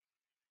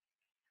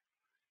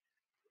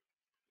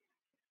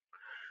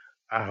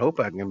I hope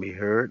I can be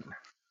heard.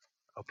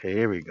 Okay,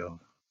 here we go.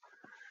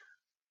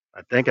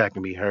 I think I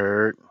can be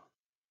heard.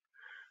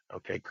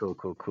 Okay, cool,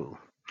 cool, cool.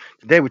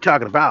 Today we're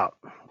talking about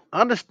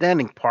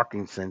understanding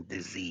Parkinson's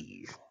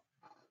disease.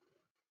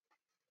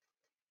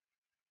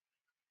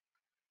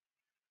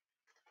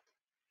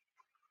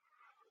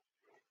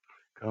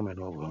 Coming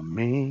over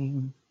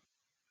me.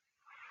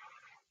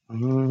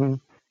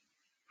 Mhm,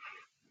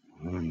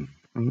 mhm,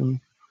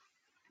 mhm.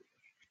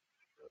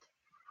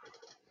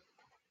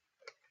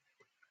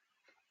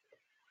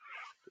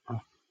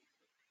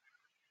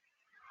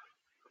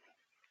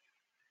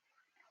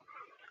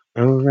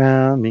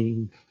 Around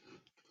me.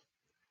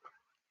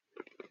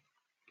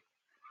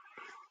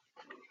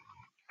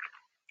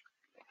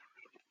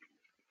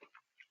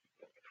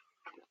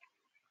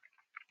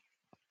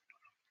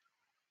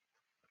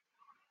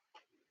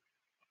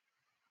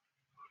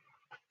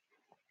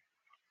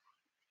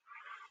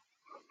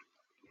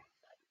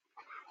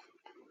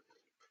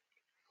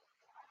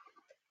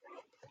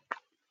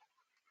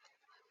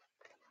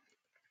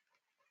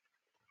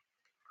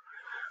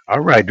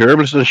 All right, the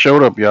herbalist done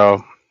showed up,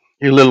 y'all.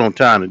 He a little on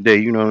time today,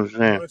 you know what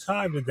I'm On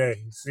time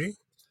today. See,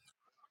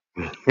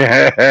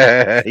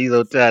 saying? He's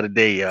on time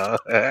today, y'all.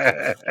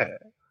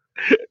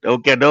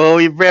 Don't get no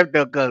hold your breath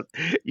though, cause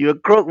you a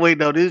crook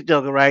waiting on this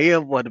joker right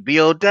here for to be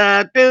on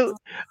time too.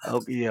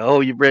 Okay, yeah,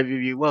 hold your breath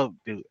if you want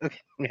to.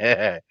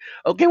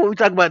 Okay, what we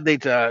talking about today,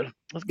 Todd?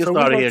 Let's get so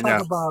we're started going here to talk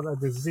now. about a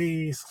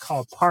disease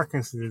called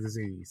Parkinson's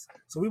disease.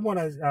 So we want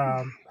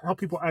to help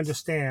people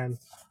understand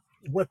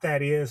what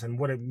that is and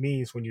what it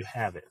means when you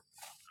have it.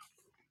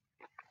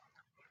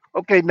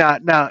 Okay, now,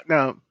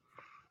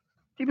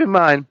 keep in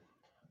mind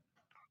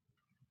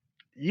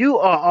you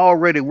are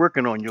already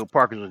working on your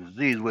Parkinson's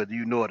disease, whether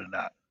you know it or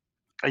not,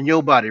 in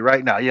your body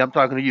right now. Yeah, I'm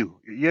talking to you.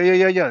 Yeah,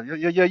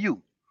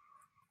 you.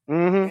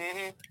 hmm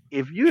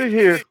If you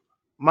hear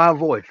my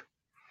voice,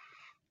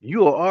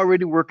 you are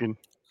already working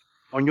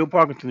on your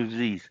Parkinson's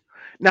disease.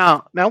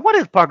 Now, what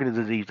is Parkinson's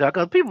disease?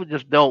 Because people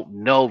just don't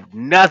know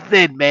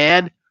nothing,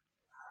 man.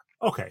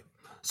 Okay,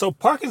 so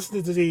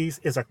Parkinson's disease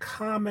is a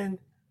common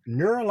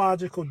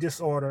neurological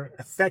disorder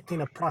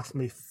affecting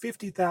approximately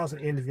 50,000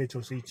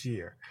 individuals each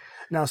year.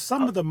 Now,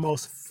 some Uh, of the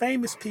most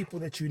famous people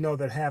that you know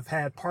that have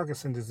had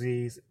Parkinson's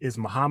disease is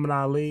Muhammad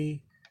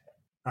Ali,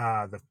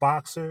 the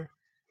boxer,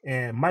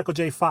 and Michael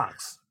J.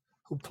 Fox,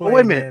 who oh,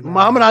 wait a played minute. in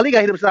Muhammad Ali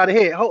got hit upside the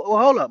head.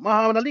 Hold up.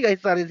 Muhammad Ali got hit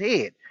upside his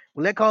head.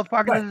 Will that cause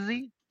right. Parkinson's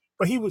disease?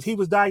 But he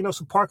was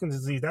diagnosed with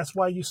Parkinson's disease. That's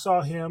why you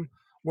saw him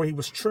where he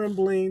was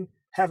trembling,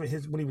 having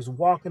his when he was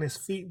walking, his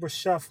feet were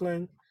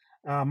shuffling.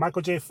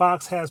 Michael J.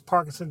 Fox has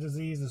Parkinson's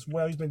disease as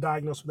well. He's been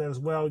diagnosed with that as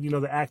well. You know,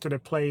 the actor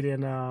that played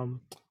in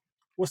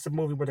what's the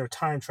movie where they're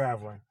time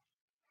traveling?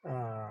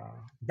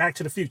 Back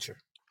to the Future.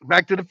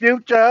 Back to the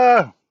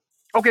Future.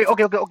 Okay.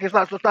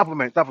 Stop for a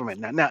minute. Stop for a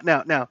minute.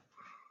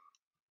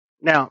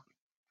 Now.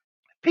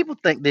 People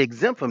think they're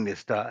exempt from this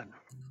stuff.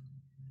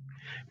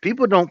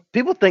 People don't.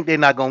 People think they're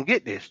not gonna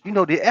get this. You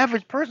know, the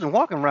average person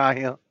walking around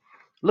here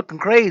looking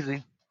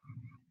crazy,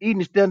 eating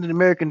the standard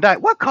American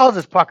diet. What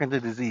causes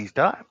Parkinson's disease,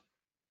 Todd?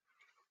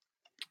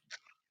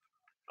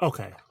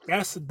 Okay,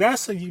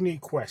 that's a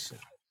unique question.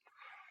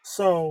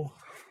 So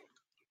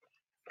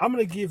I'm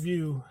going to give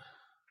you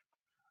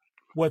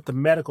what the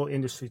medical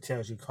industry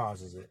tells you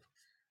causes it.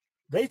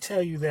 They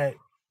tell you that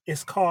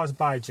it's caused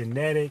by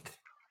genetic,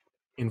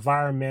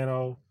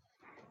 environmental,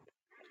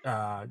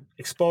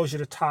 exposure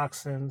to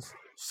toxins,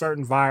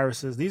 certain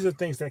viruses. These are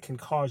things that can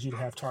cause you to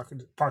have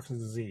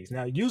Parkinson's disease.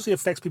 Now, it usually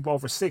affects people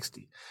over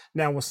 60.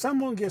 Now, when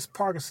someone gets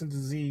Parkinson's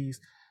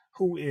disease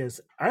who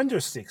is under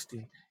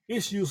 60,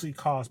 it's usually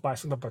caused by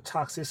some type of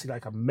toxicity,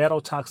 like a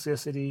metal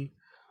toxicity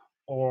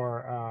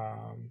or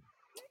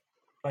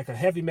like a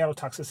heavy metal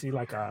toxicity,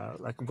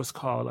 like what's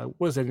called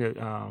what is it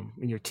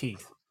in your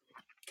teeth?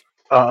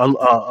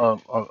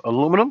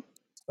 Aluminum.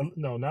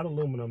 No, not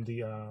aluminum.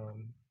 The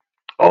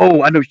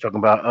Oh, I know what you're talking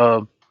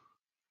about.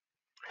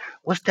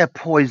 What's that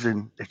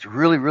poison that's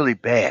really, really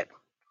bad?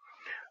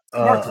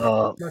 mercury,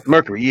 mercury,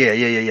 Mercury.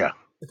 Yeah.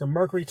 like a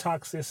mercury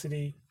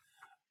toxicity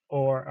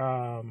or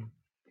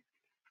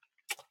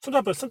some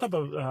type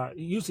of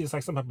usually it's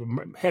like some type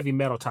of heavy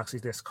metal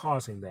toxicity that's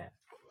causing that.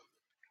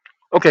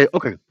 Okay.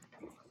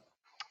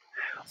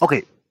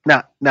 Okay.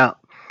 Now,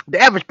 the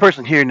average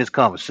person hearing this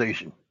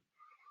conversation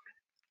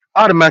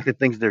automatically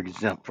thinks they're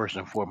exempt first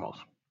and foremost.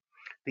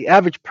 The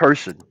average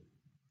person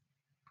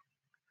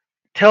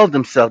tells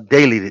themselves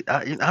daily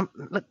that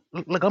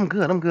look, I'm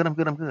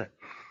good.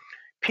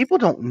 People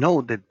don't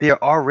know that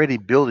they're already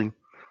building.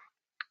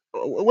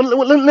 Well,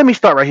 let me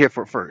start right here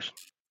for first.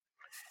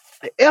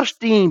 The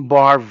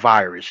Epstein-Barr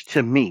virus,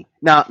 to me.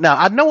 Now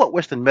I know what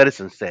Western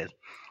medicine says,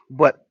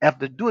 but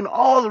after doing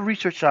all the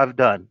research I've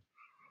done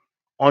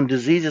on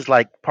diseases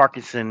like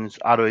Parkinson's,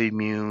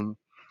 autoimmune,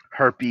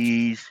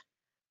 herpes,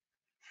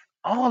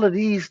 all of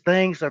these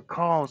things are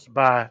caused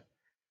by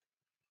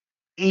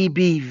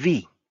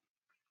EBV.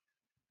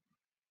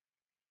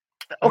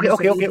 When you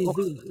say Okay.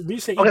 EBV, when you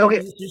say Okay.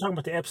 EBV, you're talking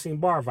about the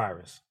Epstein-Barr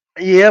virus.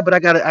 Yeah, but I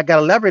got to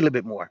elaborate a little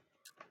bit more.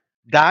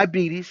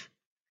 Diabetes,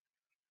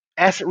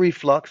 acid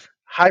reflux,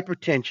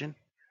 hypertension,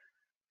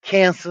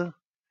 cancer,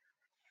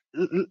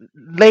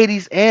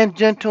 ladies and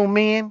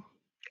gentlemen,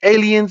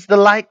 aliens the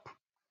like.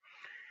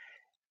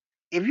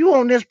 If you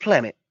on this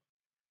planet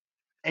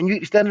and you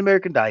eat standard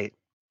American diet,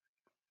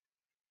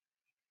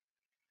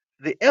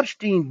 the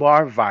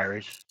Epstein-Barr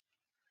virus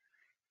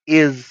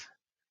is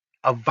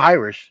a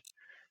virus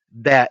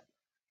that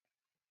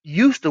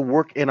used to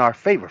work in our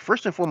favor.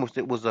 First and foremost,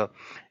 it was a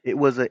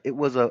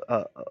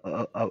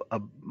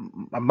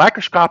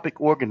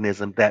microscopic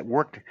organism that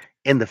worked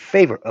in the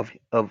favor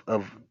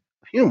of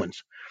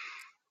humans.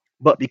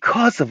 But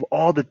because of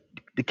all the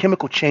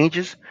chemical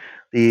changes,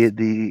 the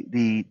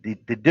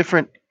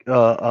different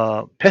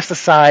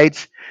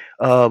pesticides,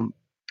 um,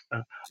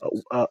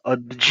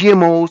 the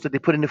GMOs that they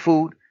put in the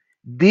food,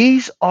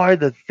 these are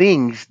the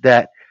things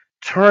that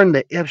turn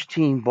the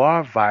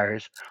Epstein-Barr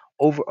virus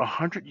over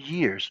 100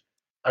 years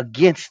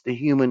against the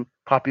human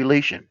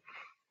population.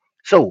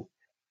 So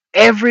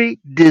every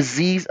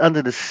disease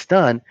under the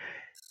sun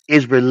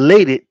is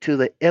related to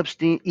the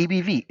Epstein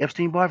EBV,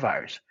 Epstein-Barr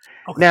virus.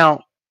 Okay,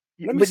 Now,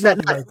 let me but stop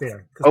you right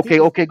there because okay,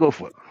 people. okay, go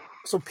for it.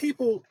 So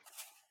people.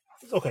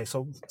 Okay,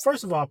 so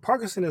first of all,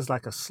 Parkinson is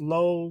like a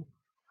slow,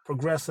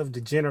 progressive,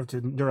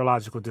 degenerative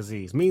neurological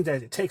disease. Means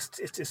that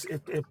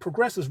it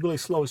progresses really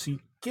slowly, so you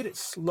get it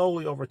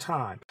slowly over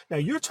time. Now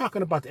you're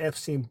talking about the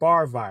Epstein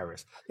Barr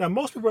virus. Now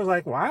most people are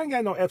like, "Well, I ain't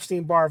got no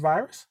Epstein Barr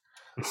virus,"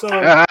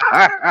 so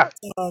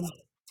um,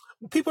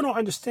 people don't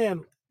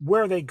understand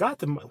where they got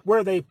them,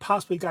 where they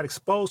possibly got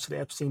exposed to the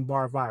Epstein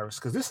Barr virus,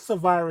 because this is a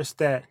virus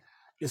that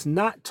is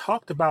not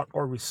talked about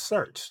or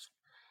researched.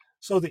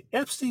 So the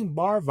Epstein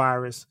Barr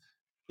virus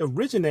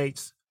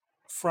originates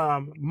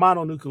from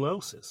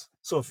mononucleosis.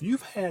 So if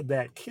you've had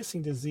that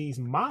kissing disease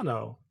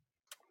mono,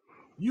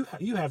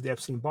 you have the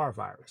Epstein Barr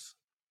virus.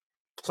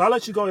 So I'll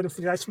let you go ahead and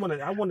finish.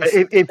 I want to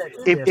if put if that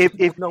in if there so if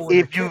people if know where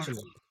they're if you catching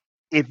it.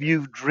 if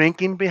you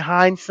drinking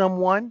behind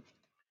someone,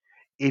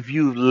 if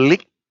you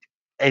licked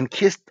and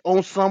kissed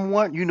on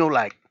someone,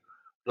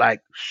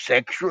 like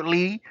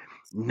sexually,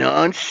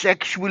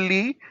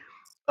 non-sexually,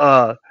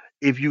 uh,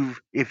 if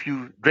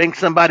you drink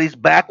somebody's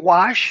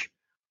backwash,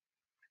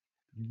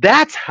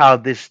 that's how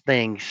this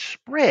thing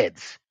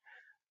spreads.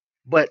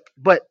 But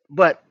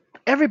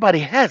everybody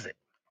has it.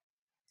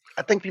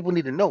 I think people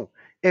need to know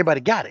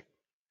everybody got it.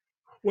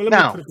 Well, let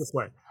me put Now, it this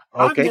way: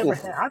 okay, go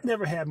for it. I've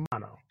never had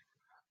mono.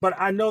 But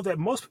I know that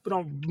most people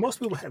don't. Most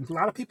people have. A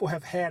lot of people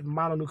have had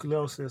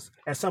mononucleosis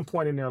at some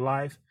point in their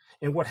life,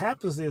 and what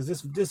happens is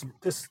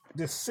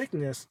this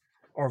sickness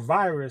or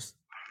virus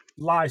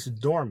lies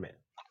dormant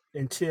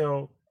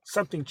until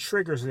something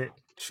triggers it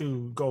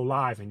to go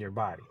live in your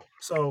body.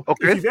 So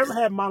if Okay, you've ever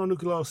had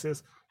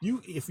mononucleosis,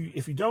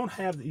 if you don't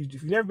have if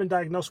you've never been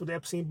diagnosed with the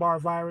Epstein Barr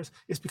virus,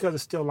 it's because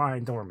it's still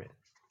lying dormant.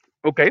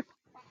 okay.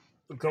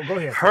 Go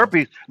ahead, sir.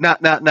 Herpes.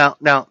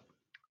 Now,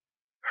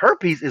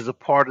 herpes is a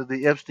part of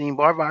the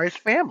Epstein-Barr virus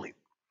family.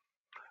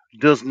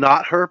 Does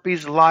not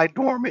herpes lie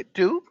dormant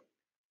too?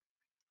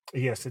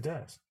 Yes, it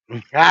does.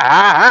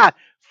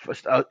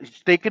 First,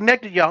 stay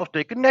connected, y'all.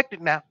 Stay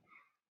connected now.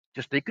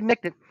 Just stay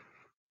connected.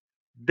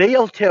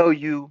 They'll tell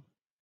you,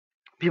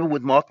 people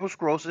with multiple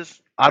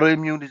sclerosis,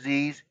 autoimmune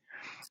disease,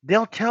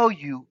 they'll tell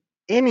you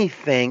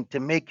anything to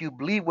make you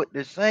believe what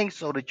they're saying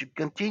so that you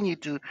continue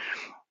to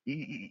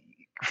y-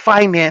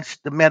 finance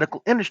the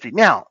medical industry.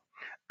 Now,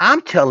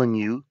 I'm telling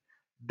you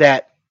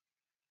that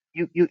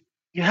you you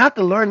you have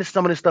to learn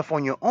some of this stuff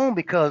on your own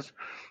because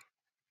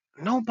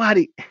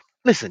nobody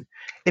listen,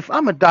 if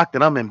I'm a doctor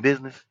and I'm in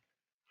business,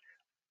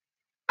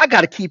 I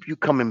got to keep you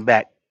coming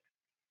back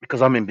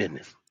because I'm in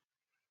business.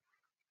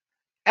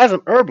 As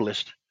an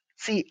herbalist,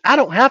 see, I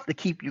don't have to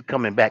keep you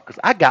coming back because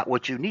I got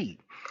what you need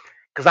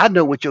because I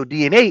know what your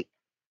DNA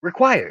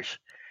requires.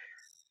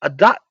 A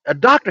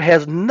doctor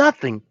has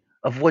nothing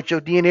of what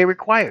your DNA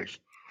requires.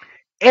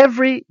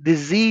 Every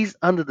disease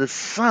under the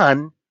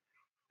sun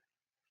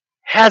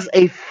has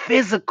a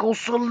physical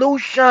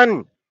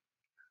solution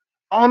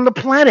on the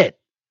planet,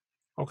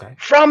 Okay.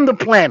 from the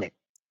planet.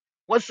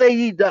 What say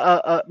ye,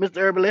 Mr.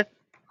 Herbalist?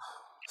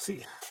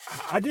 See,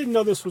 I didn't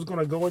know this was going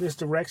to go in this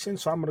direction,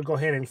 so I'm going to go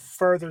ahead and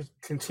further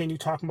continue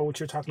talking about what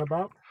you're talking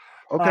about.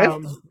 Okay,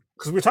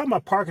 Because we're talking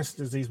about Parkinson's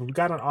disease, but we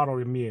got an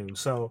autoimmune.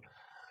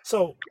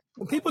 So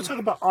when people talk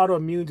about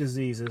autoimmune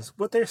diseases,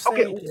 what they're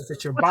okay. saying is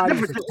that your What's the body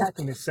is difference?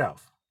 attacking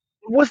itself.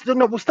 What's the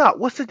no? Well, stop.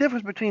 What's the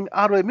difference between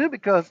autoimmune?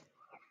 Because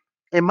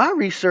in my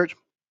research,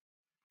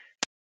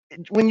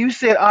 when you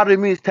said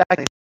autoimmune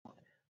attacking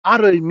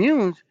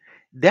autoimmune,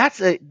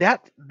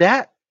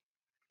 that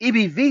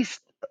EBV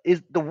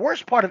is the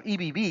worst part of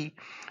EBV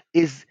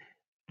is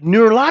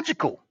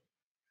neurological.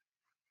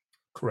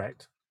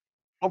 Correct.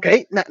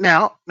 Okay,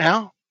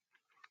 now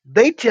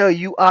they tell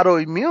you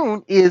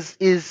autoimmune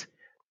is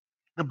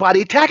the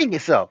body attacking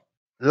itself.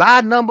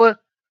 Lie number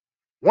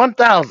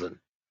 1,000.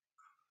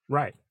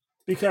 Right.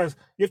 Because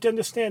you have to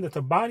understand that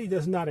the body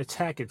does not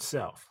attack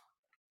itself.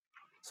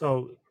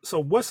 So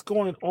what's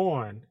going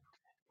on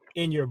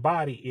in your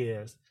body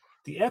is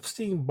the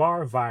Epstein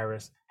Barr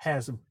virus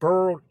has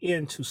burrowed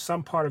into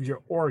some part of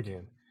your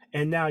organ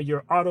and now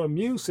your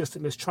autoimmune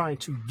system is trying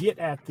to get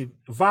at the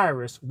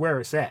virus where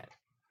it's at.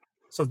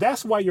 So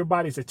that's why your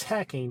body's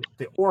attacking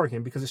the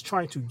organ because it's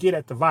trying to get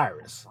at the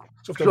virus.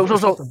 So if So so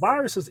if so the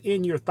virus is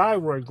in your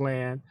thyroid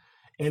gland,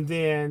 and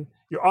then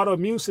your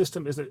autoimmune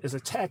system is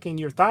attacking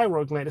your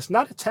thyroid gland, it's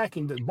not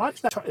attacking the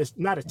body's not it's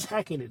not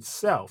attacking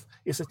itself.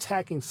 It's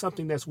attacking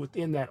something that's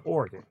within that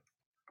organ.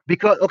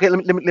 because okay,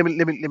 let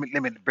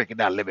me break it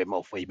down a little bit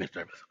more for you, Mr.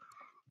 Evans.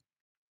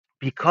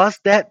 Because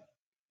that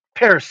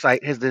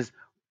parasite has this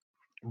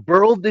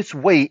burrowed its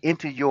way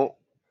into your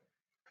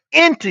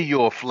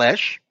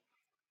flesh,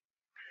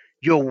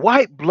 your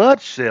white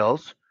blood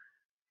cells,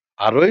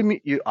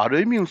 your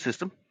autoimmune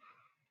system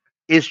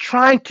is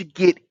trying to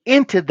get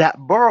into that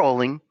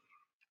burrowing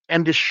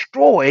and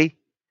destroy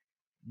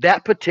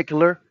that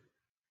particular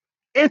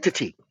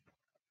entity.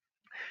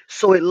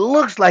 So it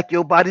looks like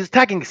your body's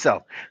attacking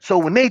itself. So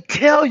when they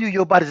tell you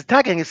your body's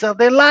attacking itself,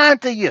 they're lying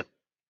to you.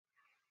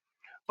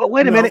 But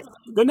wait a No, minute,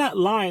 they're not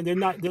lying. They're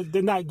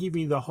not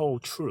giving you the whole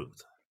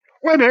truth.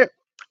 wait a minute.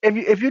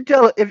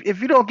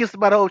 If you don't give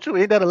somebody the whole truth,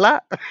 ain't that a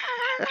lie?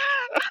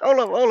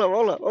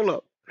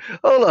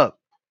 Hold up.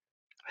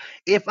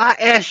 If I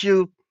ask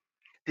you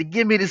to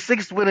give me the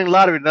six winning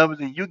lottery numbers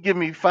and you give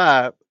me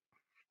five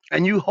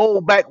and you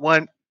hold back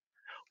one,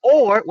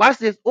 or watch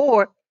this,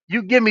 or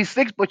you give me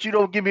six but you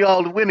don't give me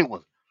all the winning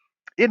ones,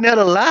 isn't that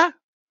a lie?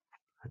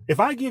 If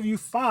I give you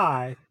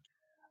five,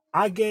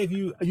 I gave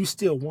you you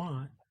still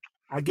won.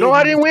 I No, gave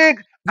I you didn't win.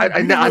 I, you I,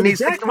 didn't I win the need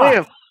six to jackpot.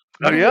 win.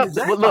 You Oh, didn't win yep. the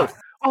Well, look, jackpot.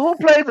 who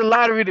plays the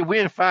lottery to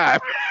win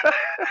five?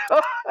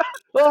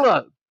 Hold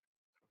up.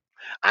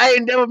 I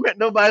ain't never met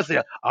nobody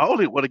say, I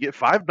only want to get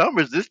five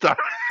numbers this time.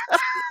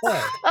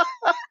 Hey,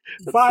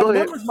 five Go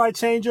ahead. numbers might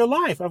change your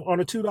life on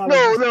a $2.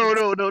 No, no,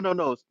 no, no, no,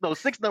 no. No,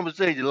 six numbers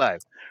change your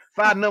life.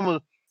 Five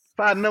numbers,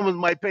 five numbers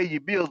might pay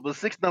your bills, but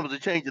six numbers will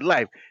change your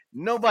life.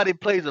 Nobody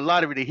plays the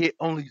lottery to hit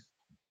only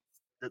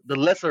the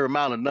lesser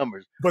amount of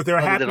numbers But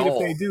they're other than happy if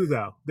they all. do,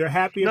 though. They're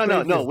happy if No, they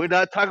no, no. do. We're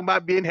not talking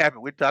about being happy.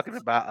 We're talking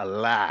about a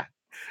lie.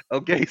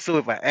 Okay, so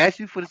if I ask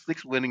you for the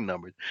six winning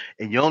numbers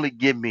and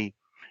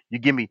you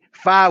give me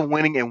five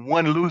winning and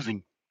one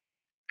losing,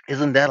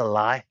 isn't that a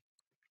lie?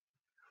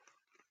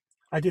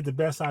 I did the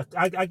best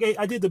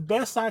I did the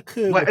best I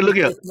could Well, with look this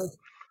here.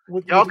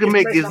 with Y'all the can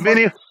make information as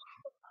many.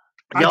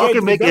 I Y'all gave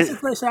can you the make best it.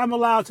 information I'm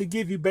allowed to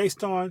give you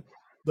based on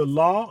the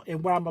law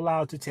and what I'm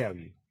allowed to tell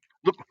you.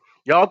 Look,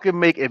 y'all can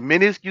make as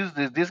many excuses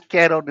as this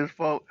cat on this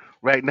phone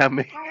right now.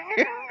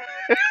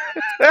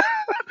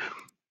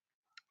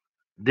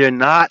 They're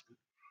not.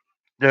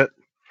 They're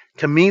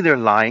to me. They're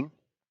lying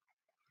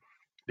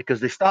because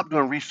they stopped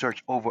doing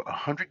research over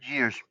 100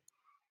 years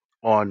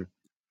on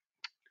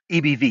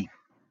EBV,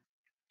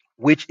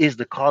 which is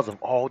the cause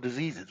of all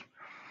diseases.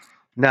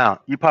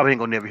 Now, you probably ain't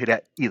gonna never hear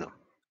that either.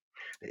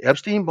 The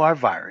Epstein-Barr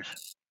virus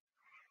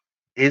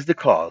is the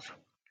cause.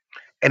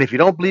 And if you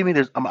don't believe me,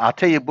 I'll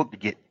tell you a book to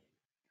get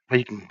where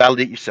you can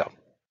validate yourself.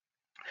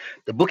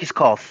 The book is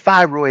called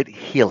Thyroid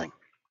Healing.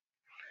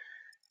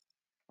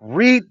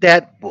 Read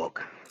that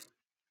book,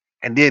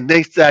 and then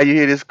next time you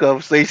hear this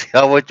conversation,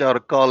 I want y'all to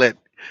call that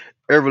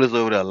herbalist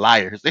over there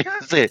liars. Say,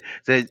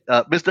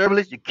 Mr.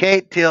 Herbalist, you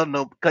can't tell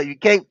no, you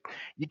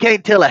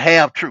can't tell a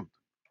half truth.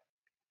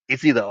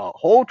 It's either a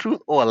whole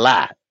truth or a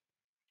lie.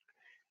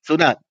 So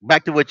now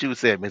back to what you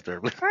said, Mr.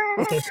 Herbalist.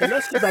 Okay, so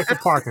let's get back to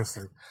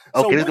Parkinson.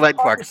 So Okay, let's go with back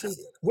to Parkinson. Parkinson's,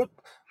 what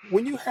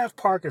when you have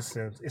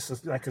Parkinson's, it's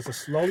a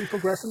slowly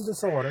progressing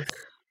disorder,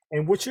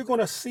 and what you're going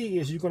to see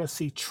is you're going to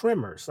see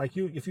tremors. Like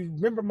you, if you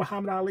remember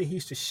Muhammad Ali, he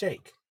used to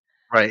shake.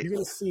 Right. You're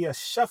going to see a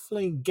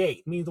shuffling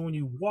gait, means when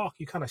you walk,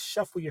 you kind of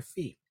shuffle your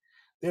feet.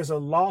 There's a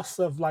loss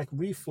of like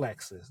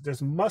reflexes.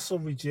 There's muscle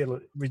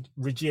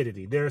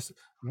rigidity. There's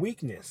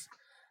weakness.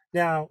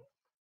 Now,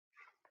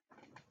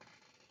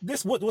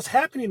 what's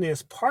happening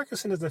is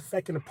Parkinson is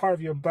affecting the part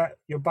of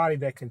your body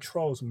that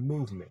controls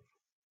movement.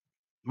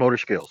 Motor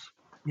skills.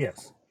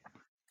 Yes,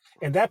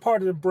 and that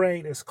part of the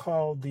brain is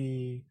called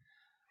the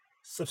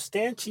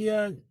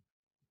substantia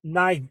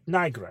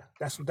nigra.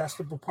 That's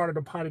the part of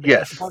the body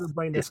that's the Yes. part of the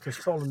brain Yeah. that's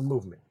controlling the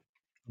movement.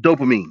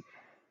 Dopamine.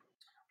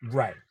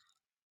 Right.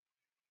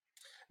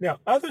 Now,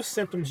 other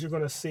symptoms you're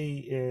going to see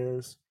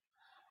is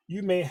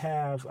you may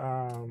have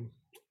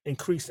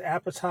increased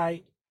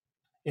appetite,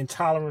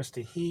 intolerance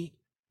to heat,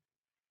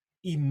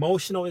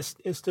 emotional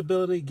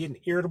instability, getting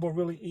irritable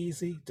really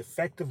easy,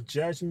 defective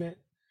judgment,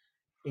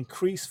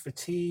 increased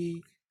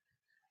fatigue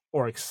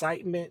or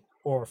excitement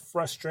or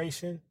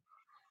frustration.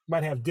 You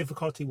might have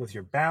difficulty with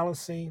your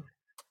balancing,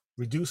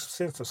 reduced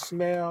sense of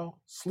smell,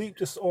 sleep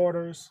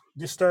disorders,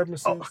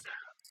 Oh, disturbances.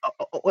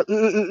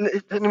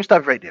 let me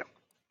stop right there.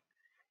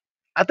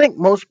 I think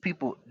most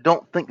people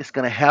don't think it's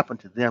going to happen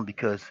to them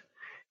because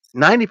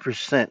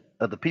 90%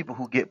 of the people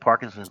who get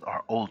Parkinson's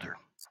are older.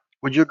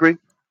 Would you agree?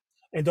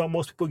 And don't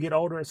most people get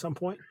older at some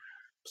point?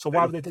 So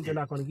why would they think they're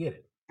not going to get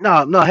it?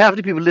 No, no, half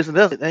the people listening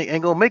to us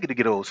ain't gonna make it to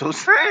get old. So,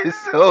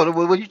 so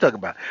what you talking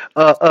about?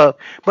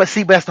 But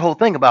see, that's the whole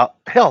thing about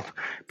health.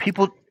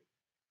 People,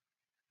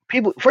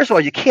 First of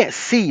all, you can't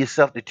see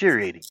yourself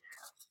deteriorating.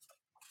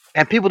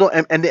 And people don't,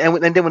 and then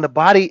when the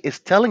body is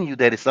telling you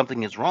that it's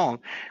something is wrong,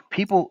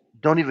 people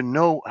don't even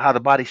know how the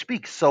body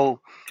speaks.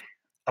 So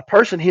a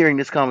person hearing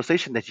this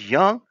conversation that's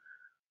young,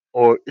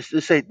 or let's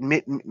just say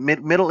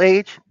middle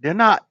age, they're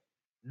not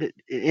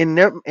in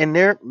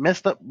their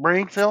messed up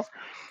brain cells.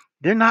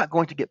 They're not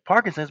going to get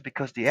Parkinson's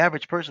because the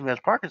average person who has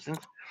Parkinson's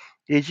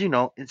is,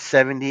 it's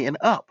 70 and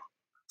up.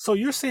 So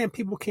you're saying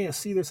people can't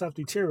see themselves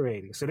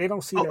deteriorating, so they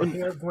don't see Oh, their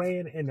hair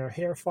graying and their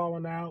hair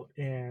falling out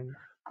and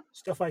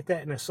stuff like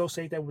that, and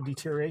associate that with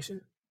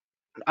deterioration?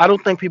 I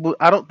don't think people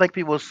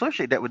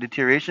associate that with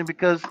deterioration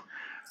because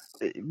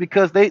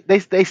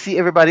they see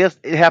everybody else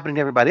it happening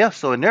to everybody else.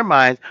 So in their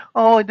minds,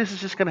 oh, this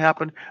is just gonna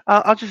happen.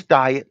 I'll just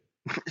dye it.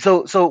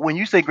 So when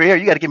you say gray hair,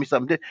 you got to give me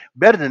something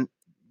better than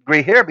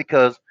gray hair,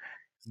 because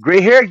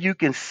gray hair you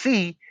can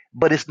see,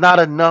 but it's not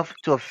enough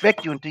to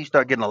affect you until you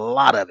start getting a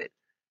lot of it.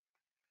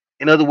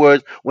 In other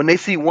words, when they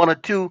see one or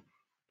two,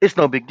 it's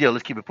no big deal.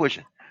 Let's keep it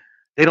pushing.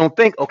 They don't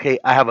think, okay,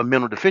 I have a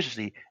mental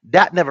deficiency.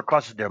 That never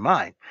crosses their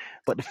mind.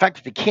 But the fact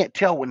that they can't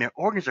tell when their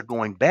organs are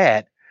going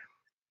bad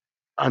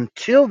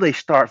until they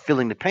start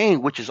feeling the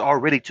pain, which is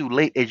already too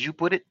late, as you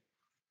put it,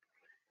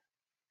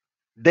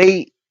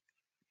 they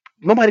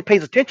nobody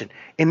pays attention.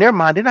 In their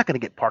mind, they're not going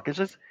to get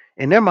Parkinson's.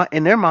 In their mind,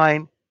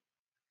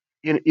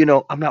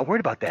 I'm not worried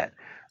about that.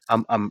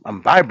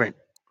 I'm vibrant.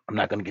 I'm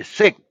not going to get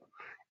sick.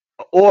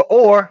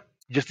 Or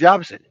just the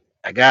opposite.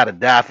 I gotta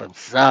die from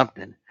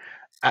something.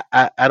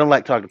 I don't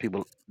like talking to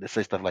people that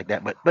say stuff like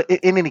that. But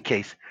in any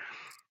case,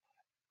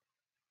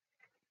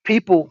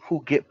 people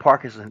who get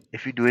Parkinson,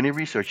 if you do any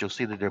research, you'll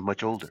see that they're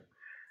much older.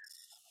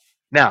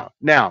 Now,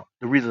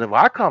 the reason of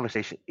our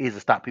conversation is to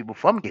stop people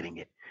from getting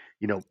it.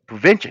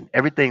 Prevention.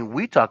 Everything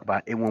we talk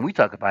about, and when we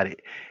talk about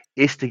it,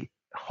 is to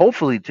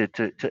hopefully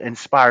to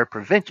inspire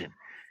prevention.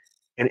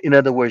 And in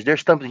other words,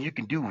 there's something you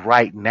can do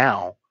right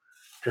now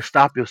to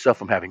stop yourself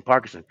from having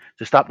Parkinson,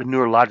 to stop the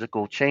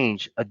neurological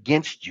change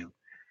against you.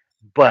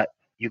 But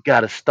you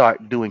got to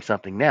start doing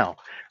something now.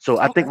 So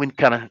I think Okay, we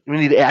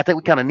need to, I think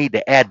we kind of need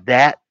to add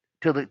that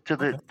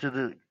okay. to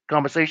the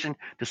conversation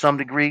to some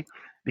degree,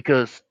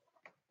 because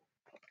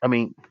I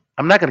mean,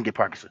 I'm not going to get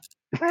Parkinson.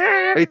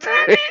 Are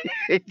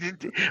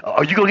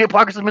you going to get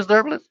Parkinson, Mr.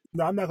 Herbalist?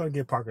 No, I'm not going to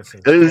get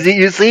Parkinson's.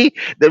 You see,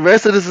 the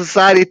rest of the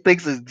society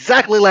thinks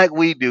exactly like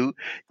we do,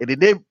 and then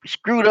they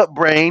screwed up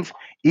brains.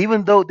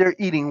 Even though they're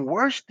eating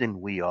worse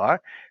than we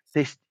are,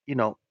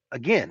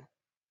 again,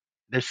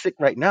 they're sick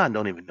right now and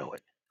don't even know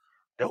it.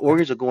 Their Okay,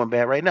 organs are going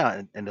bad right now,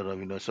 and they don't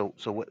even know. So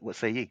what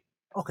say ye?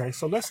 okay.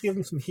 So let's give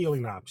them some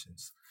healing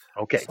options.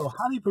 Okay. So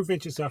how do you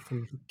prevent yourself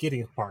from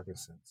getting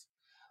Parkinson's?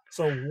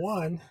 So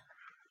one,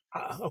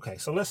 okay.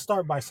 So let's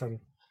start by some.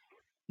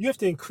 You have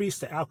to increase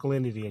the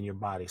alkalinity in your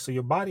body. So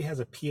your body has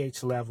a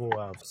pH level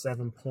of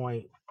 7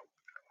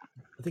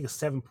 I think it's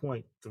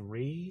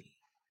 7.3,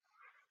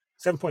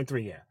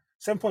 yeah.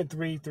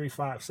 7.335,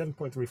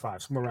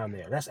 7.35, somewhere around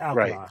there. That's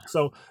Right. alkaline.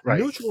 So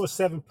Right. neutral is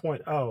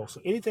 7.0.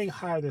 So anything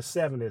higher than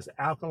 7 is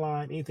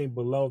alkaline. Anything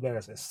below that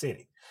is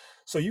acidic.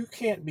 So you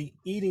can't be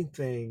eating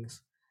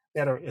things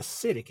that are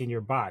acidic in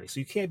your body. So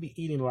you can't be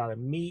eating a lot of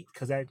meat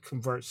because that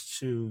converts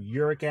to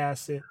uric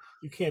acid.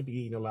 You can't be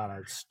eating a lot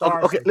of Okay.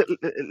 starch. Okay.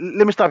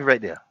 Let me stop you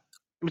right there.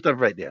 Let me stop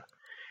you right there.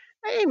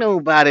 Ain't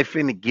nobody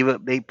finna give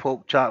up they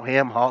pork chop,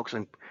 ham hocks,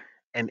 and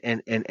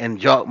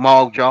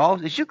mog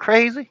jaws. Is you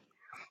crazy?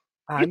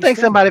 I You think understand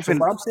somebody that. So finna?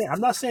 what I'm saying,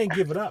 I'm not saying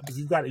give it up, but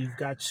you've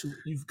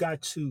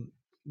got to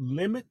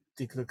limit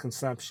the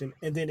consumption.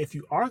 And then if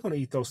you are going to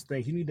eat those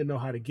things, you need to know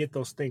how to get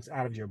those things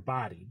out of your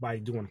body by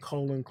doing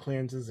colon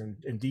cleanses and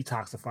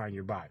detoxifying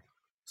your body.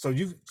 So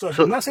if, I'm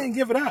So not saying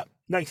give it up.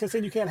 Like I'm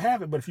saying you can't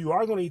have it, but if you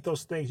are going to eat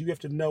those things, you have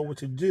to know what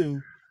to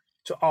do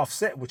to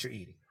offset what you're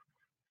eating.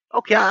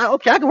 okay,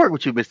 I can work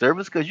with you, Mister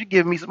Herbalist, because you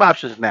give me some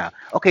options now.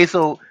 Okay,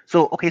 so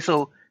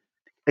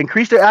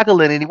increase their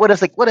alkalinity. What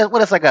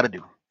else I got to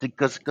do?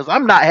 Because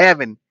I'm not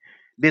having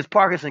this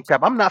Parkinson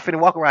crap. I'm not finna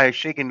walk around here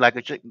shaking like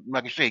a shake,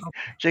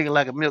 shaking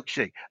like a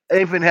milkshake. It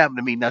ain't finna happen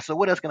to me now. So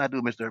what else can I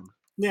do, Mister Herbalist?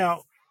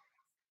 Now,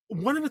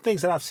 one of the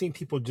things that I've seen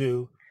people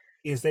do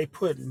is they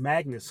put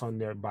magnets on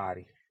their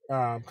body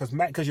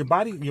because your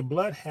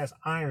blood has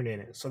iron in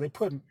it, so they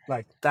put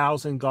like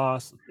 1,000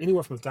 Gauss,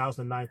 anywhere from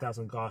 1,000 to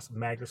 9,000 Gauss of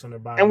magnets on their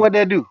And body, what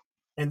that do?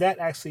 and that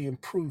actually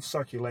improves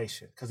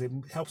circulation because it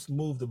helps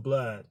move the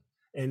blood,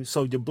 and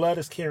so your blood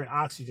is carrying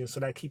oxygen, so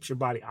that keeps your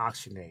body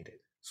oxygenated.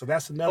 So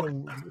that's another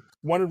Okay,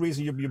 one of the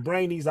reasons your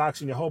brain needs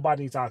oxygen, your whole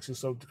body needs oxygen.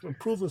 So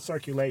improving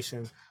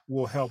circulation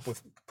will help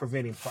with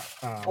preventing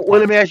well,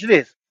 let me Parkinson's. ask you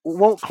this: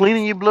 won't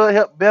cleaning your blood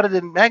help better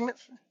than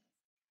magnets?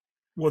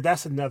 Well,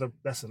 that's another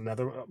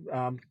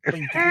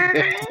thing you can do to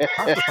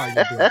detoxify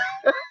your blood.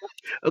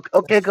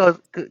 Okay, because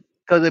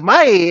in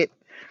my head,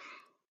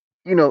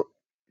 you know,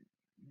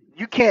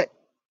 you can't,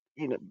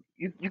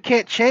 you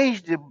can't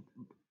change the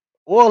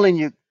oil in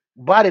your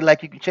body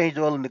like you can change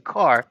the oil in the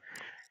car.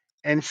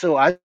 And so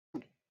I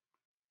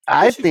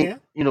Yes, you think,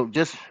 can.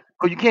 just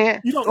oh, you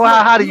can. You don't Well, you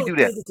don't how do you you don't do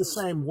that? change it the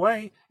same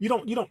way. You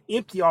don't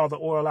empty all the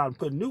oil out and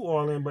put new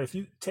oil in. But if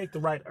you take the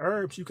right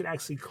herbs, you can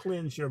actually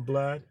cleanse your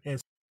blood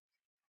and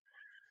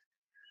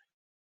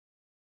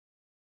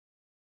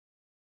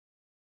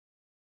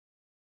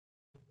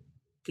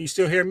Can you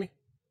still hear me?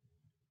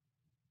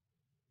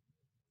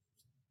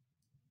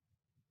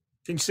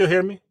 Can you still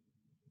hear me?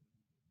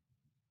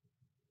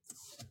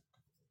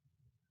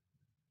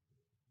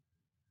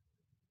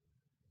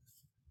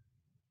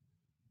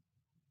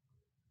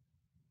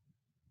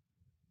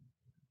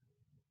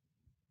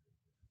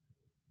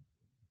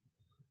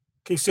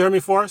 Can you still hear me,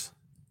 Forrest?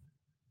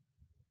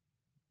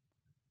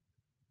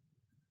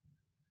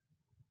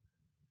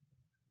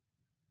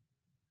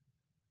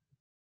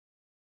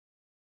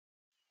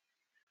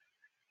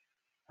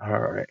 All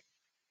right,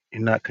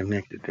 you're not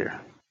connected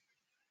there.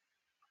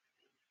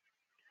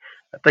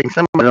 I think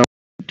somebody don't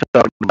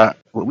talking about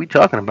what we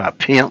talking about,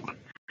 pimp.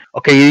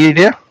 Okay, you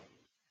there?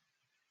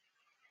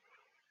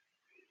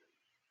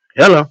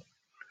 Hello,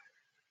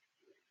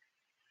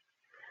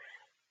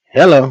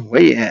 hello.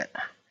 Where you at?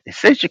 It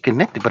says you're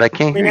connected, but I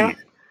can't Me hear now? you.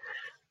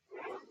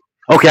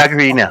 Okay, I can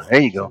hear you now. Okay.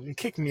 There you So go. you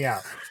kicked me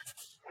out.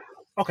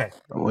 Okay.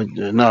 Well,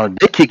 no,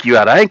 they kick you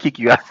out. I ain't kick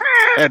you out.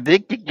 They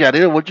kick you out.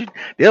 They don't want you.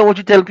 They don't want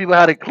you telling people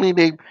how to clean.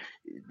 They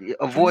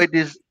So you avoid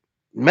this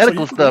so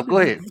medical stuff. Go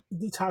ahead. you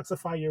can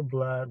detoxify your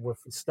blood with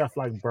stuff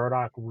like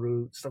burdock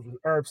root, stuff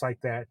herbs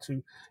like that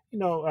to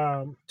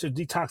to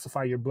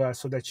detoxify your blood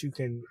so that you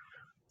can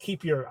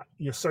keep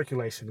your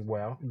circulation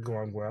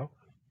going well.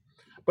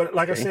 But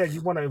like I Okay. said,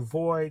 you want to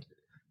avoid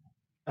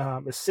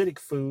acidic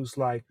foods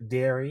like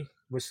dairy,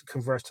 which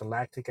converts to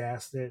lactic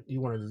acid.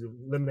 You want to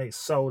eliminate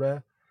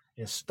soda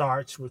and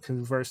starch, which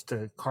converts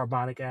to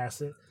carbonic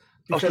acid,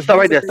 Oh, so because stop these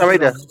right are there. Stop things right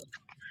that are there.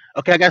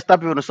 Okay, I gotta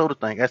stop you on the soda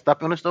thing. Gotta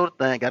stop you on the soda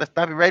thing. Gotta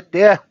stop you right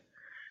there.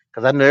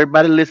 Because I know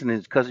everybody listening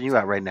is cussing you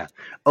out right now.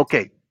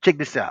 Okay, check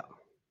this out.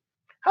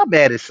 How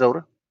bad is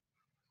soda?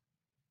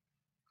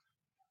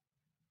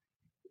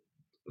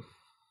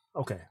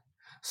 okay.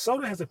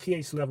 Soda has a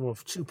pH level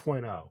of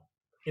 2.0.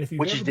 And if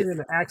you've Which ever is the been in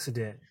an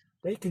accident,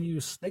 they can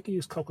use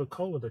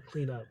Coca-Cola to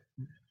clean up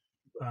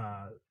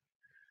uh,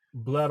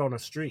 blood on the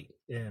street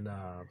and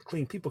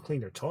clean people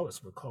clean their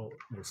toilets with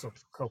some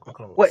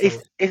Coca-Cola. well,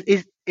 So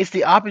it's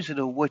the opposite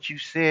of what you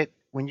said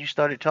when you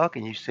started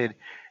talking. You said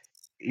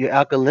your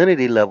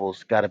alkalinity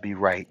levels got to be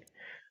right.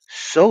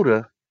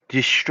 Soda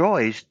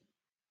destroys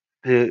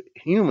the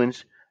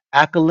human's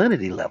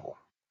alkalinity level.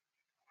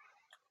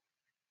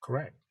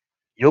 correct.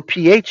 Your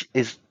pH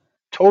is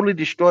totally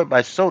destroyed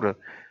by soda.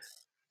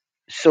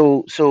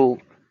 So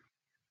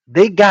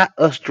they got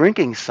us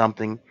drinking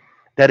something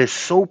that is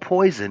so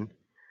poison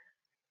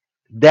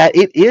that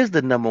it is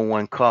the number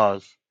one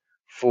cause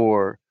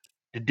for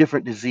the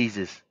different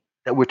diseases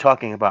that we're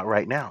talking about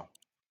right now.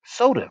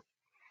 Soda.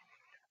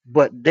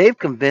 But they've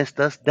convinced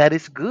us that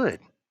it's good.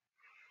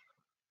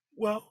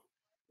 Well,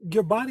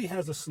 your body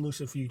has a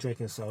solution for you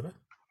drinking soda.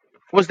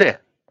 What's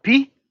that?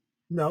 P?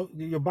 No,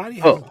 your body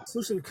has a Oh.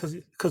 solution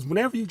because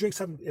whenever you drink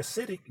something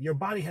acidic, your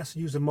body has to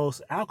use the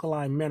most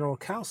alkaline mineral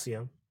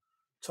calcium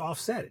to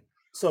offset it.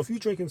 So if you're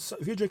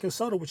drinking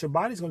soda, what your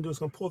body's going to do is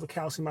going to pull the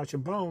calcium out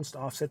your bones to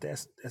offset the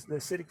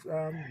acidic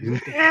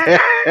drink that you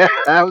drink.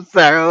 I'm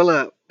sorry, hold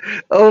up.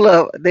 Hold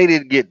up. They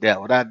didn't get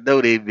that one. I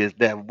know they missed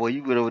that one. Boy,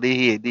 you went over their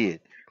head,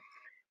 did.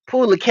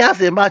 Pull the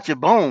calcium out your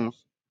bones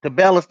to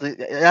balance the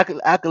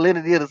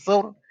alkalinity of the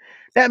soda.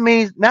 That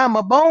means now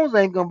my bones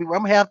ain't gonna be. I'm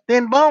gonna have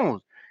thin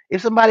bones.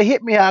 If somebody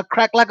hit me, I'll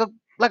crack like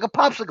a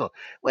popsicle.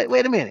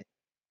 Wait a minute.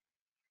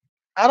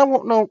 I don't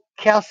want no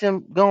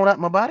calcium going out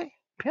my body,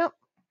 pimp.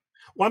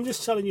 Well, I'm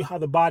just telling you how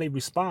the body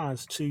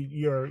responds to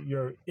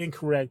your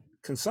incorrect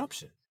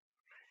consumption.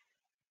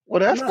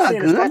 Well, that's not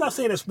I'm good. not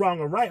saying it's wrong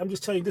or right. I'm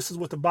just telling you this is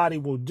what the body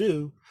will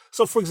do.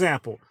 So, for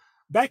example,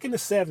 back in the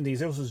 '70s,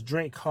 there was this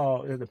drink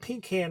called the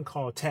pink can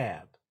called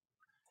Tab,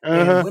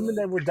 and Uh women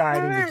that were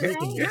dieting were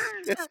drinking this,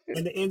 huh.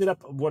 and they ended up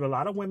what a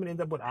lot of women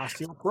end up with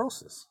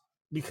osteoporosis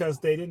because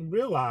they didn't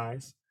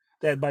realize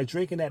that by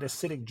drinking that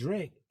acidic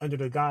drink under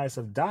the guise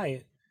of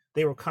diet,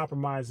 they were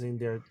compromising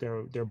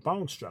their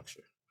bone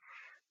structure.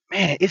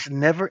 Man, it's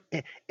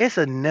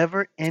a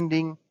never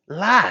ending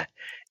lie.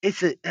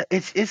 It's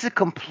a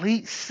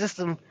complete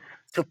system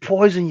to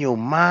poison your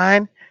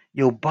mind,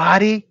 your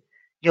body,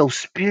 your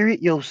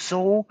spirit, your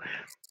soul.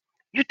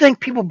 You think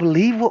people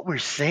believe what we're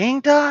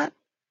saying, Todd?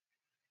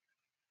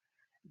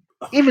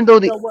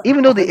 You know what?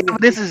 Even though Okay, the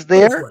evidence is put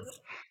it this there. way: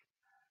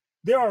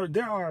 there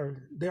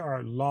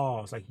are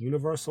laws like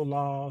universal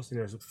laws and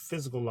there's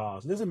physical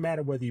laws. It doesn't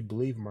matter whether you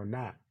believe them or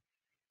not.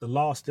 The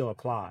law still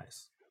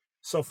applies.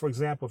 So, for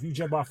example, if you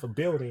jump off a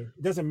building,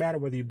 it doesn't matter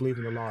whether you believe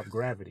in the law of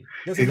gravity.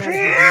 It doesn't matter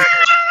if you believe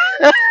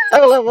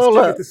Hold up, you hold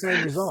still get up. the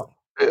same result.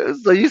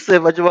 So you said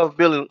if I jump off a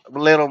building, I'm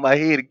gonna land on my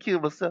head and kill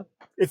myself?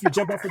 If you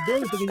jump off a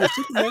building thinking you're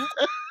Superman,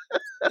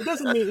 it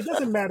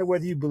doesn't matter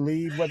whether you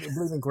believe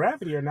in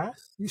gravity or not.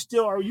 You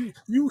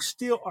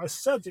still are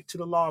subject to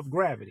the law of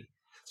gravity.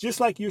 Just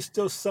like you're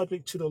still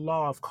subject to the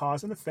law of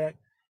cause and effect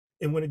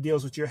and when it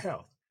deals with your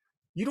health.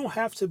 You don't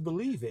have to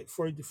believe it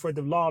for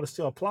the law to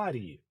still apply to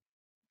you.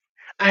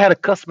 I had a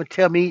customer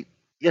tell me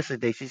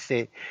yesterday. She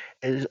said,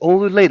 and this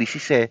older lady, she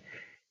said,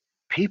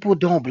 people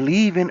don't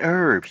believe in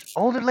herbs.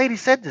 Older lady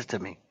said this to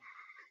me.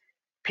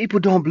 People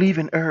don't believe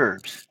in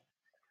herbs.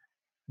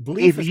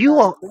 Belief If is you not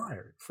are,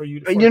 required for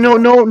you for you it to know,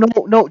 happen. no, no,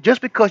 no,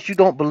 just because you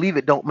don't believe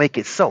it, don't make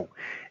it so.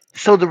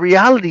 So the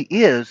reality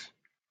is,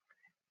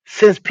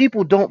 since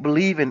people don't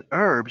believe in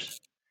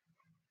herbs,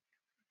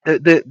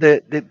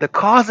 the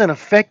cause and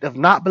effect of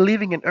not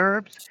believing in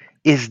herbs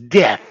is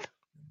death.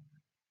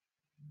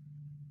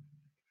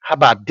 How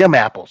about them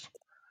apples?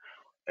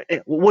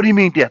 What do you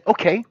mean death?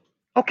 Okay,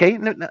 okay,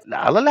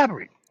 I'll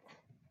elaborate.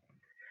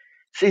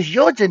 Since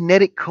your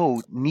genetic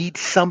code needs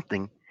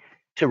something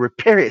to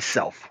repair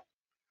itself,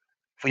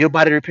 for your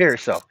body to repair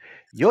itself,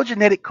 your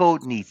genetic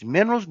code needs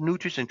minerals,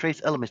 nutrients, and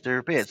trace elements to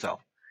repair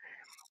itself.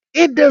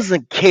 It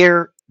doesn't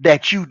care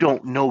that you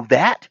don't know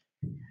that.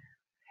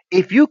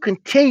 If you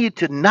continue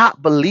to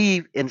not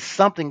believe in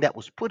something that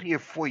was put here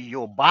for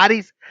your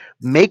body's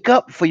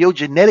makeup, for your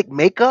genetic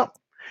makeup,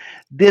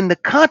 then the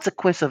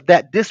consequence of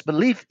that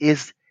disbelief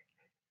is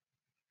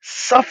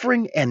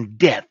suffering and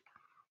death.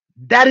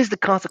 That is the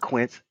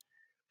consequence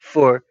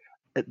for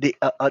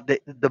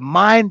the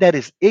mind that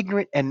is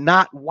ignorant and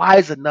not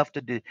wise enough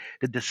to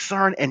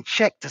discern and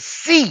check to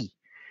see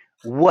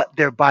what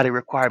their body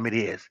requirement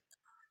is.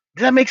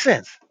 Does that make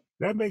sense?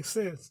 That makes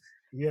sense.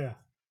 Yeah.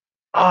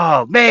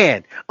 Oh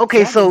man. See,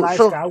 Okay, I'm a so nice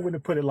so guy. I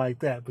wouldn't put it like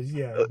that, but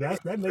yeah,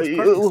 that makes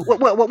perfect sense.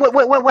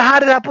 how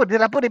did I put?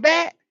 Did I put it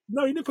bad?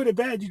 No, you didn't put it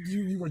bad.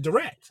 You were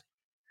direct.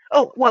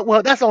 Oh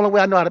well, that's the only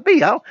way I know how to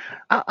be. I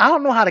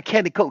don't know how to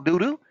candy coat doo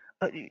doo.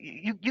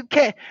 You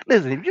can't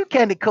listen. If you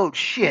candy coat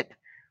shit,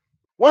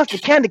 once the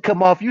candy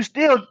come off, you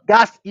still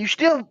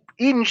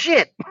eating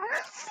shit.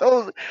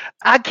 So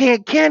I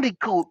can't candy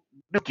coat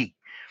Dookie.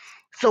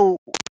 So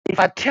if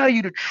I tell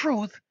you the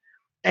truth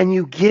and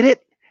you get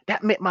it,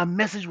 that meant my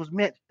message was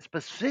meant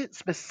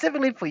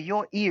specifically for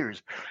your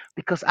ears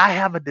because I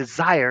have a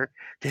desire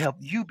to help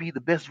you be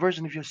the best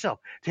version of yourself,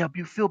 to help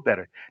you feel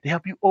better, to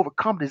help you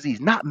overcome disease,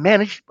 not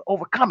manage, but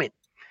overcome it.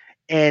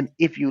 And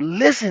if you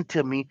listen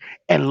to me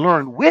and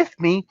learn with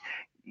me,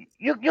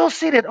 you'll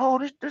see that, oh,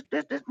 this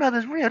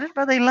brother's real. This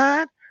brother ain't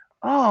lying.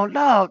 Oh,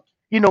 no.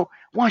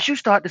 Once you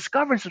start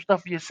discovering some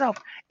stuff for yourself,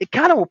 it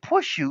kind of will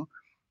push you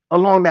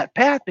along that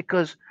path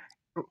because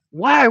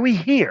why are we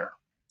here?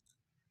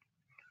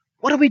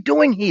 What are we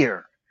doing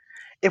here?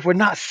 If we're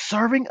not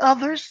serving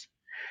others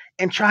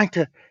and trying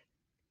to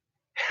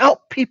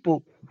help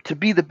people to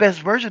be the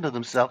best version of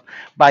themselves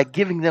by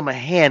giving them a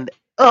hand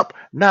up,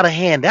 not a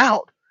hand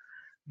out,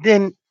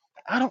 then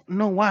I don't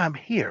know why I'm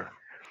here.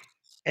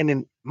 And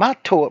in my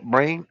toe up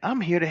brain,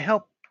 I'm here to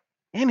help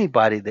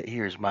anybody that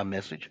hears my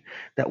message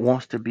that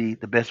wants to be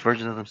the best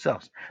version of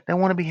themselves, that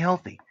want to be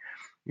healthy.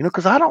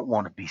 Because I don't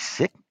want to be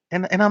sick,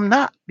 and I'm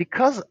not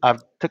because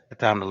I've took the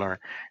time to learn.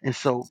 And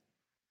so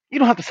you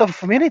don't have to suffer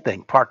from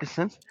anything: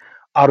 Parkinson's,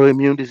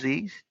 autoimmune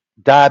disease,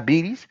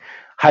 diabetes,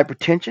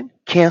 hypertension,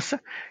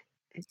 cancer,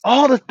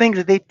 all the things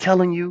that they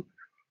telling you.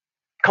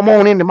 Come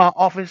on into my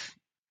office.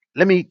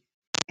 Let me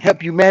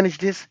help you manage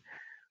this.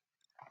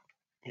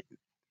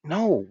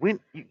 No, we're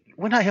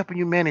not helping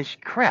you manage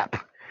crap.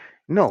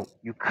 No,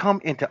 you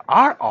come into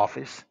our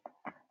office,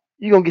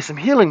 you're gonna get some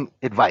healing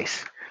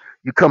advice.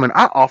 You come in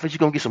our office, you're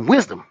gonna get some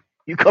wisdom.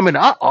 You come in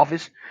our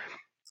office,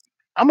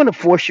 I'm gonna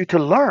force you to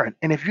learn.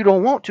 And if you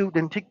don't want to,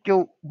 then take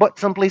your butt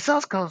someplace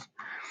else because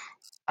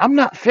I'm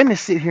not finna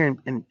sit here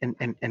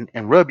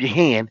and rub your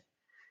hand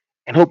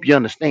and hope you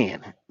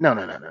understand. No,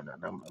 no, no, no, no,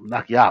 no. I'm gonna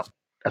knock you out.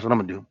 That's what I'm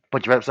gonna do.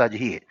 Put you right upside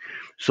your head.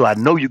 So I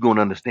know you're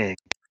gonna understand.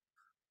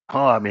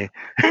 Oh man.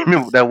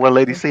 Remember what that one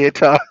lady said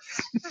to us?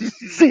 She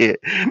said,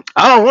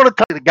 I don't want to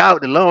talk to the guy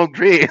with the long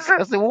dreads.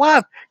 I said, well,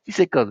 why? She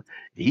said, because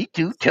he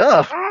too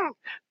tough.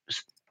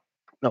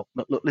 No,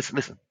 no, look, listen,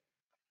 listen.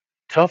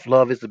 Tough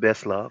love is the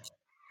best love.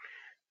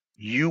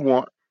 You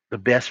want the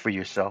best for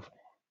yourself.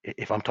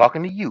 If I'm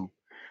talking to you,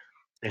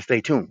 then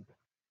stay tuned.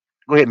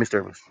 Go ahead, Mr.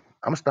 Evans.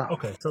 I'm gonna stop.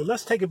 Okay, so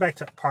let's take it back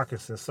to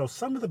Parkinson's. So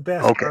some of the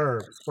best Okay.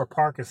 herbs for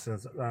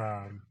Parkinson's,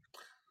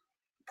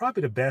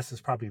 probably the best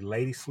is probably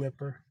lady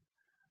slipper.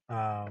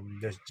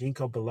 There's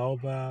ginkgo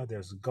biloba.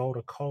 There's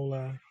gotu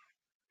kola.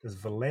 There's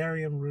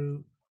valerian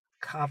root,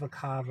 kava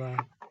kava,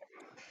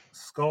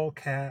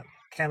 skullcap,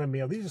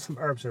 chamomile. These are some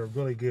herbs that are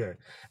really good.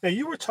 Now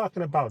you were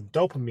talking about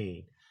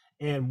dopamine,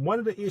 and one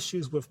of the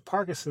issues with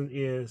Parkinson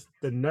is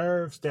the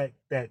nerves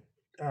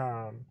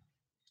um,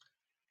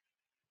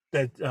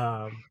 that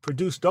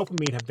produce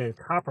dopamine have been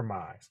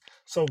compromised.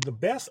 So the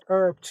best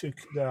herb to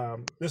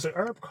there's an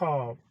herb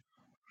called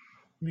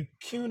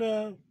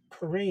Mucuna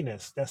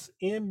perennis. That's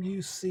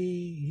Mucuna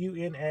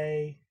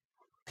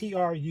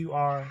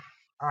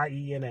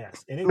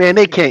Prurines, and Man,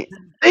 they can't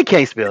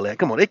spell that.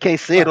 Come on, they can't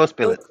say it right. or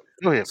spell So, it.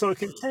 Go ahead. so it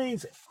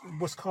contains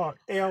what's called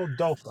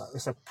L-dopa.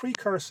 It's a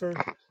precursor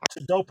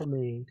to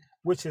dopamine,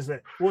 which is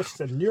a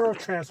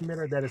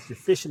neurotransmitter that is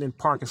deficient in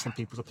Parkinson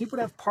people. So people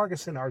that have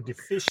Parkinson are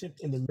deficient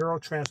in the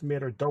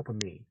neurotransmitter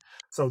dopamine.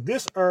 So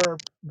this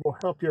herb will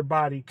help your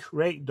body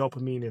create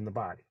dopamine in the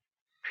body.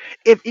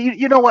 If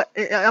you know what,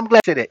 I'm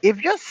glad you said that.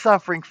 If you're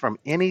suffering from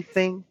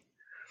anything,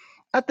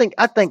 I think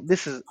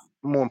this is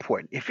more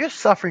important. If you're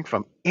suffering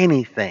from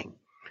anything,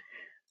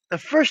 the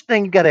first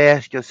thing you got to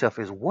ask yourself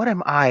is, what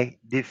am I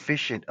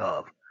deficient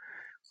of?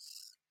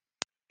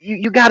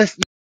 you got to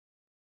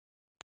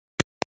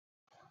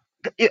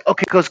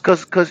okay,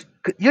 because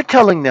you're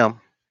telling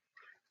them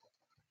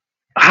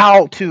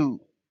how to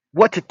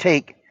what to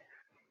take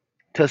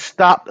to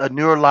stop a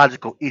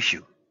neurological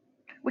issue.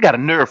 We got a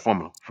nerve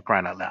formula for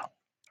crying out loud,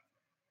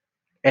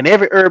 and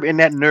every herb in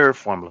that nerve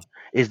formula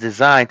is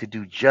designed to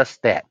do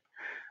just that: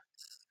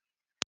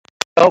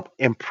 help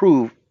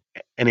improve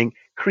and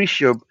increase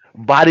your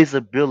body's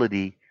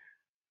ability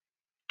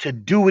to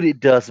do what it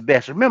does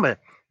best. Remember,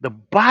 the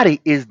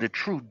body is the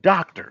true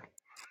doctor.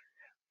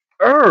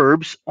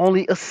 Herbs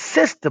only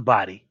assist the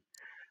body.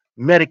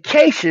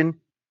 Medication,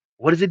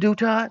 what does it do,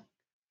 Todd?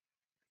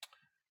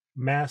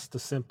 Mask the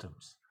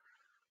symptoms.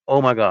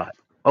 Oh my God.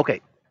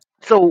 Okay.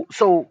 So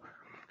so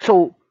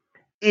so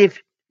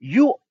if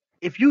you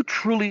if you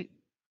truly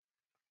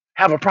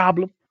have a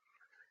problem,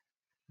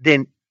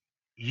 then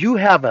you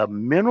have a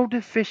mineral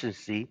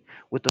deficiency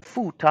with the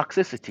food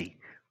toxicity.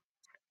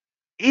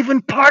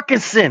 Even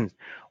Parkinson's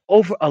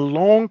over a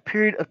long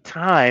period of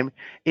time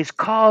is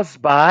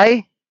caused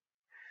by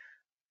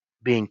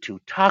being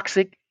too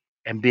toxic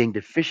and being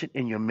deficient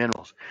in your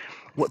minerals.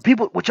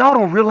 What y'all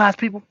don't realize,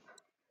 people,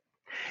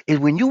 is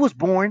when you was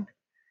born,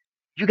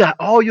 you got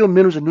all your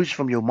minerals and nutrients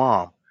from your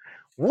mom.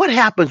 What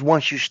happens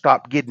once you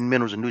stop getting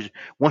minerals and nutrients?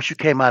 Once you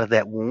came out of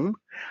that womb,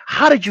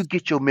 how did you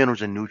get your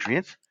minerals and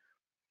nutrients?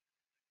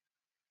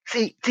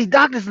 See,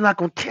 doctors are not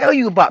going to tell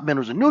you about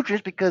minerals and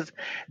nutrients because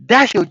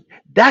that's your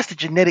that's the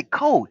genetic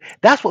code.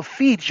 That's what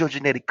feeds your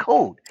genetic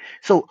code.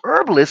 So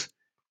herbalists,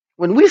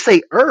 when we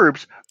say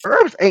herbs,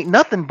 herbs ain't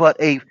nothing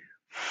but a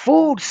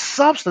food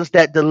substance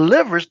that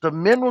delivers the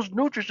minerals,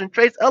 nutrients, and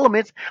trace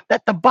elements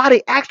that the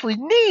body actually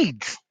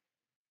needs.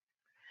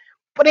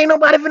 But ain't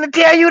nobody finna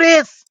tell you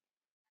this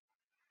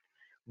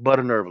but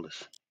an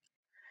herbalist.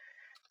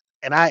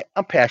 And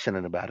I'm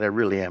passionate about it. I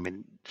really am.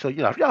 And so,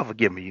 if y'all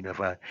forgive me, if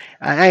I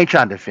ain't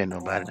trying to offend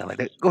nobody, nothing like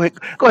that. Go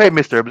ahead,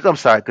 Mr. Herbalist. I'm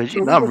sorry, because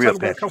So we're I'm going to real talk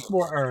about a passionate. couple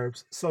more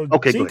herbs. So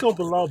Okay, go ahead. ginkgo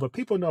biloba,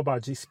 people know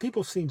about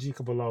people have seen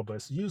ginkgo biloba.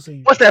 It's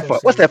usually What's that for?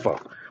 What's associated. that for?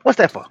 What's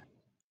that for?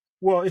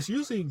 Well, it's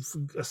usually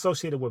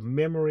associated with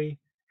memory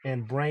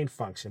and brain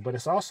function, but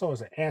it's also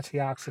as an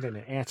antioxidant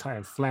and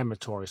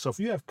anti-inflammatory. So if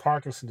you have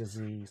Parkinson's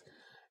disease,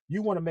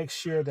 you want to make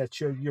sure that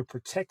you're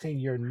protecting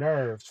your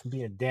nerves from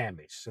being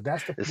damaged. So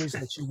that's the It's,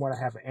 reason that you want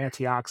to have an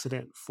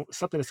antioxidant,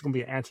 something that's going to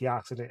be an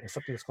antioxidant and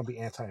something that's going to be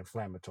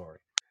anti-inflammatory.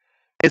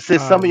 it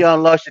says some of Um, y'all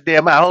lost your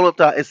damn mind. Hold up,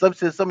 Todd. Some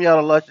of y'all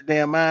done lost your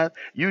damn mind.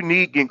 You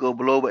need ginkgo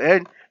biloba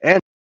and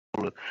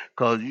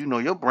because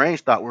your brain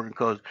stopped working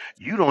because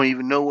you don't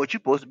even know what you're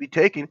supposed to be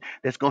taking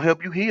that's gonna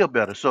help you heal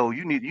better. So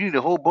you need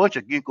a whole bunch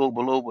of ginkgo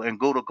biloba and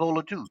gotu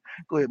kola too.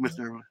 Go ahead,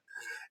 Mister.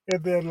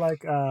 and then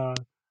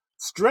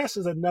stress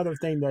is another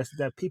thing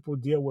that people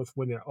deal with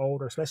when they're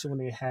older, especially when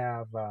they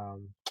have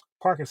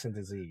Parkinson's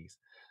disease.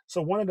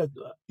 So one of the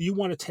you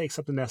want to take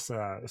something that's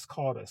it's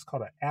called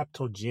an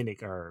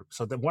aptogenic herb.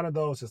 So that one of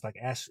those is like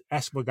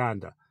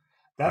ashwagandha.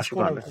 That's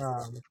gonna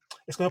Ashwagandha.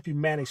 it's gonna help you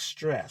manage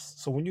stress.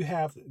 So when you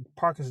have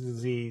Parkinson's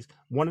disease,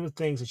 one of the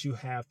things that you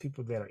have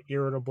people that are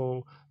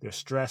irritable, they're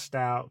stressed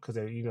out because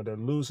they're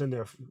losing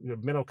their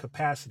mental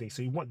capacity.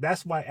 So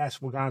that's why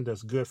ashwagandha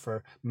is good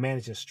for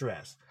managing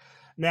stress.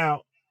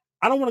 Now,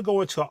 I don't want to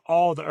go into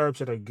all the herbs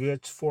that are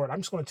good for it.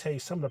 I'm just going to tell you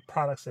some of the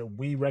products that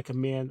we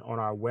recommend on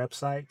our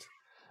website.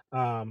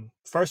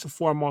 First and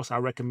foremost, I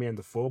recommend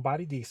the full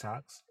body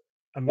detox.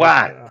 I mean,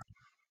 Why?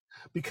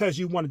 because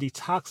you want to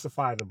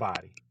detoxify the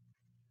body.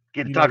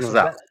 Get the So toxins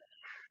out. that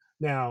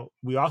now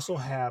we also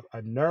have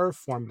a nerve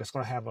form that's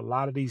going to have a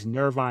lot of these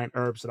nervine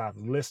herbs that I've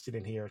listed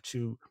in here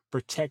to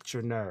protect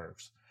your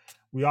nerves.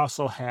 We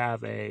also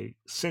have a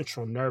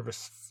central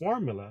nervous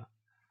formula,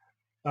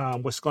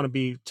 what's going to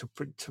be to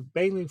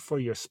mainly for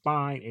your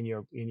spine and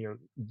your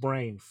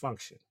brain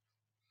function.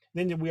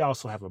 Then we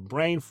also have a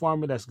brain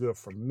formula that's good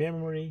for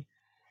memory.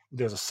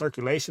 There's a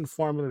circulation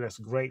formula that's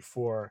great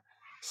for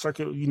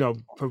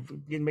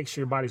make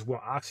sure your body's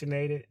well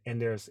oxygenated.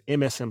 And there's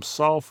MSM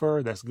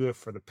sulfur that's good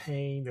for the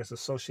pain that's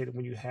associated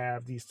when you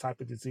have these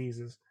type of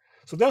diseases.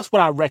 So that's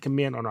what I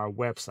recommend on our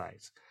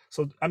websites.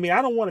 So I mean,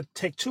 I don't want to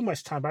take too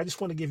much time, but I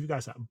just want to give you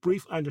guys a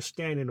brief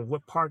understanding of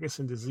what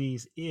Parkinson's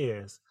disease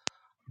is,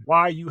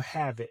 why you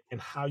have it,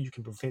 and how you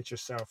can prevent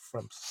yourself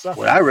from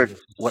What suffering I from rec-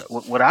 this.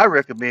 what I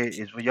recommend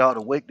is for y'all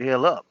to wake the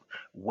hell up.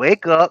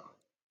 Wake up,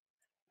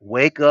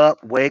 wake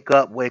up, wake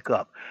up, wake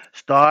up.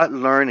 Start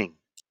learning.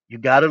 You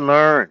gotta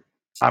learn.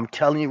 I'm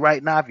telling you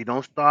right now, if you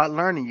don't start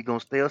learning, you're gonna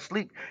stay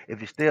asleep.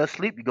 If you stay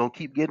asleep, you're gonna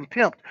keep getting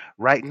pimped.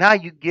 Right now,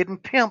 you're getting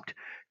pimped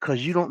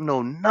because you don't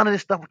know none of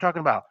this stuff we're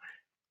talking about.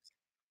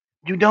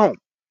 You don't.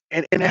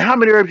 And how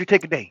many herbs you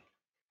take a day?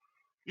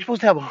 You're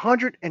supposed to have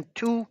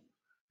 102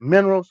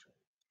 minerals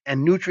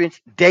and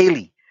nutrients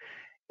daily.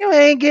 You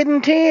ain't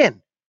getting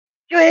 10.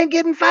 You ain't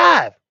getting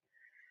 5.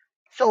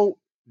 So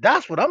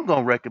that's what I'm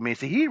gonna recommend.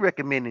 See, he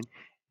recommending,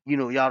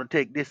 y'all to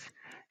take this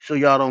so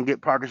y'all don't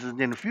get Parkinson's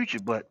in the future.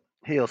 But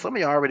hell, some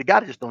of y'all already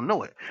got it, just don't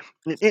know it.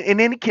 In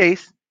any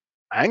case,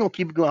 I ain't gonna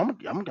keep it going.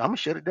 I'm gonna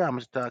shut it down,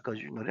 Mr. Todd, because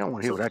they don't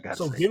want to hear So what I got to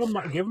so say. give them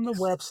the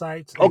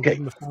websites and give Okay,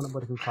 them the phone number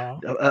they can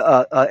call.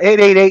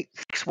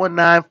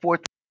 888-619-4.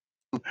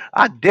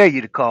 I dare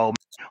you to call me.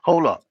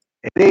 Hold up.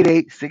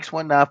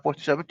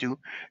 888-619-4272.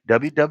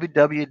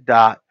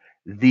 www.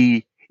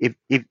 The if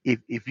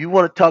you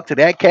want to talk to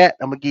that cat,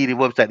 I'm gonna give you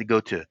the website to go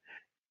to.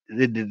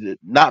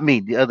 Not me,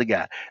 the other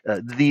guy.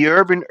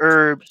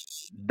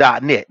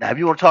 Theurbanherbs.net. Now, if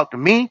you want to talk to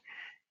me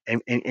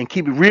and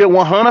keep it real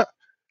 100,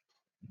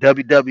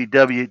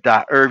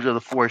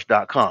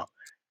 www.herbsoftheforest.com.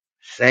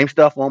 Same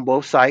stuff on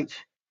both sites.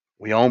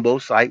 We own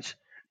both sites.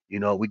 We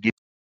give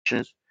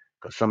options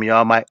because some of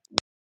y'all might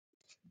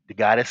the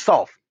guy that's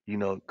soft.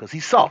 Because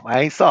he's soft.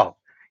 I ain't soft.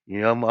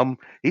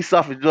 He's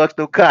soft as drugs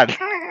still cotton.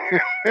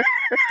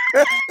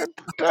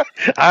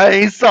 I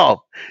ain't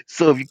soft.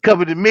 So if you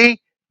coming to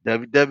me,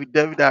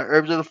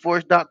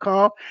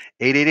 www.herbsoftheforest.com,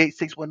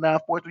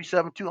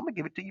 888-619-4372. I'm gonna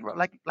give it to you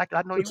like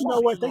I know But you you know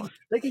want it. what?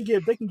 They can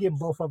get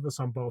both of us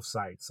on both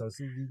sides. So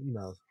see,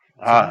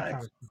 All so we right.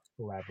 kind of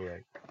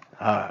collaborate.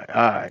 All right,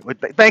 all right. Well,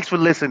 thanks for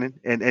listening,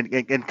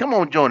 and come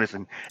on, join us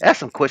and ask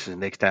some questions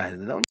next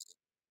time. Don't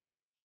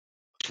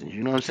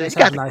you know what I'm You saying? guys You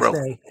have a got to nice grow.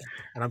 day.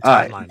 And I'm All Todd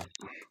right, Lyman.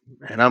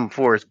 and I'm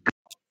Forrest.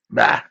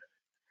 Bye.